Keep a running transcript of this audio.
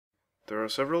There are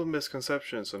several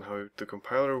misconceptions on how the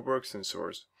compiler works in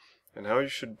Source, and how you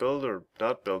should build or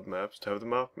not build maps to have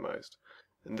them optimized.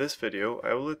 In this video,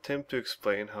 I will attempt to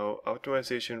explain how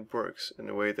optimization works in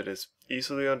a way that is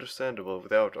easily understandable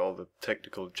without all the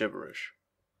technical gibberish.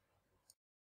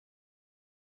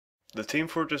 The Team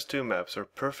Fortress 2 maps are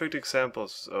perfect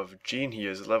examples of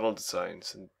genius level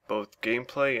designs in both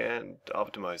gameplay and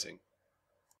optimizing.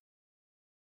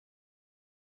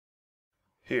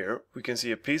 Here, we can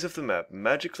see a piece of the map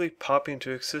magically pop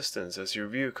into existence as your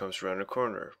view comes around a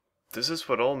corner. This is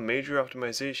what all major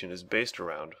optimization is based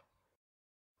around.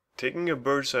 Taking a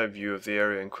bird's eye view of the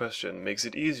area in question makes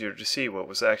it easier to see what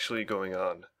was actually going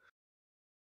on.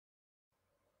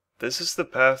 This is the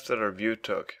path that our view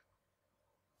took.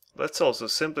 Let's also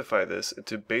simplify this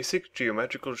into basic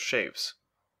geometrical shapes.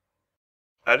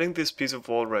 Adding this piece of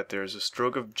wall right there is a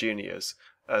stroke of genius,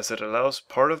 as it allows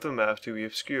part of the map to be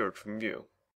obscured from view.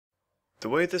 The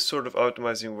way this sort of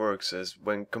optimizing works is,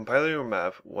 when compiling your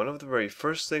map, one of the very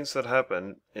first things that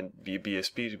happen, in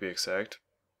BSP to be exact,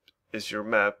 is your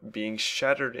map being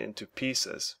shattered into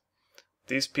pieces.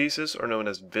 These pieces are known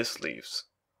as Visleaves.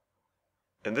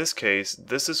 In this case,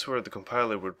 this is where the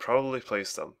compiler would probably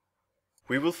place them.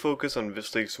 We will focus on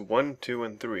Visleaves 1, 2,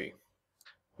 and 3.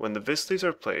 When the Visleaves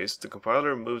are placed, the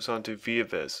compiler moves on to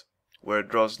vvis, where it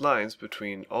draws lines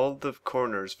between all the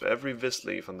corners of every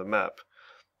Visleave on the map.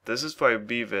 This is why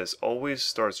vvis always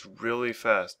starts really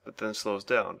fast but then slows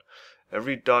down,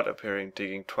 every dot appearing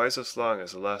taking twice as long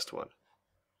as the last one.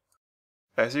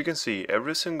 As you can see,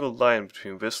 every single line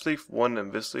between Visleave 1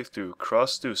 and Visleave 2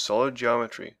 crosses through solid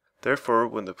geometry. Therefore,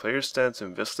 when the player stands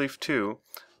in Visleave 2,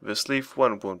 Visleave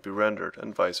 1 won't be rendered,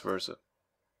 and vice versa.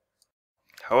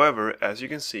 However, as you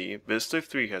can see, Visleave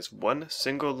 3 has one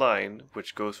single line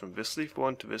which goes from Visleave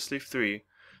 1 to Visleave 3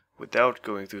 without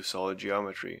going through solid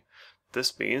geometry.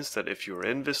 This means that if you are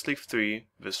in Visleave 3,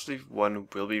 Visleave 1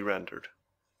 will be rendered.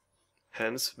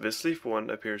 Hence, Visleave 1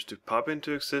 appears to pop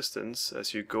into existence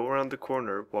as you go around the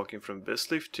corner walking from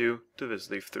Visleave 2 to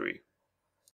Visleave 3.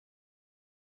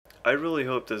 I really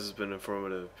hope this has been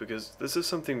informative, because this is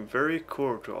something very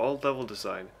core to all level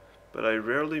design, but I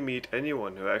rarely meet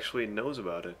anyone who actually knows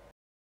about it.